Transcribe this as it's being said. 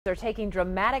They're taking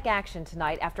dramatic action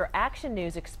tonight after Action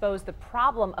News exposed the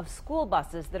problem of school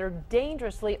buses that are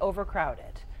dangerously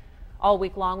overcrowded. All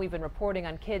week long, we've been reporting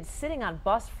on kids sitting on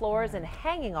bus floors and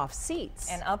hanging off seats.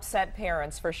 And upset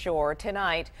parents for sure.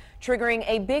 Tonight, triggering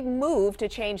a big move to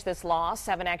change this law.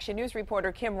 7 Action News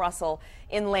reporter Kim Russell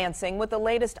in Lansing with the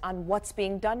latest on what's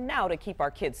being done now to keep our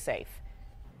kids safe.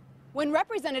 When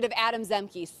Representative Adam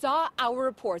Zemke saw our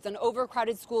reports on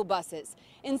overcrowded school buses,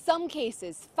 in some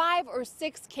cases 5 or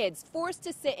 6 kids forced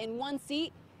to sit in one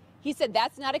seat, he said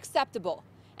that's not acceptable.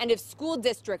 And if school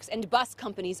districts and bus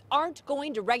companies aren't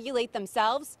going to regulate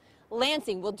themselves,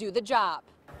 Lansing will do the job.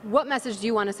 What message do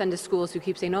you want to send to schools who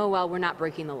keep saying, oh, well, we're not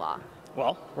breaking the law?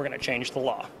 Well, we're going to change the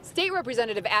law. State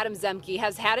Representative Adam Zemke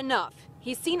has had enough.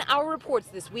 He's seen our reports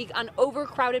this week on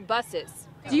overcrowded buses.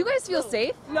 Do you guys feel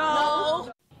safe?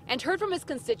 No. And heard from his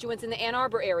constituents in the Ann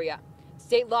Arbor area.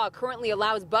 State law currently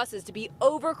allows buses to be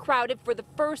overcrowded for the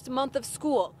first month of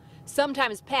school,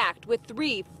 sometimes packed with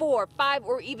 3, 4, 5,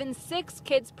 or even 6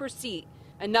 kids per seat.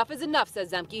 Enough is enough,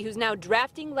 says Zemke, who's now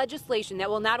drafting legislation that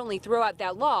will not only throw out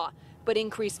that law, but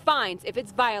increase fines if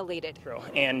it's violated.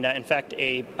 And in fact,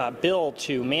 a bill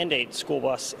to mandate school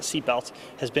bus seatbelts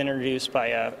has been introduced by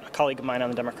a colleague of mine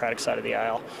on the Democratic side of the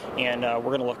aisle, and we're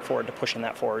going to look forward to pushing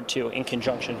that forward too, in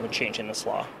conjunction with changing this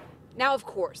law. Now, of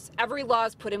course, every law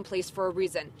is put in place for a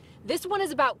reason. This one is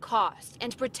about cost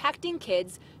and protecting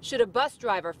kids should a bus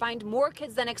driver find more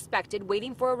kids than expected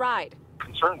waiting for a ride.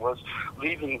 Concern was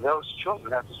leaving those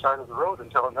children at the side of the road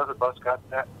until another bus got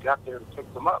there to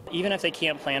pick them up. Even if they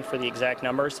can't plan for the exact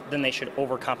numbers, then they should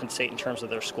overcompensate in terms of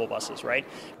their school buses, right?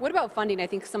 What about funding? I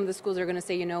think some of the schools are going to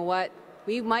say, you know what,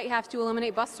 we might have to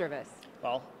eliminate bus service.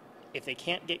 Well, if they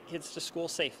can't get kids to school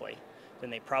safely, then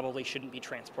they probably shouldn't be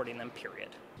transporting them, period.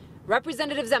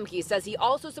 Representative Zemke says he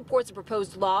also supports a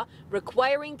proposed law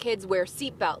requiring kids wear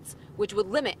seatbelts, which would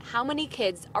limit how many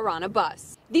kids are on a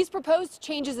bus. These proposed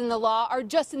changes in the law are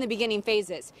just in the beginning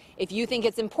phases. If you think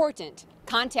it's important,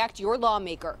 contact your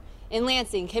lawmaker. In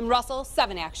Lansing, Kim Russell,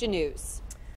 7 Action News.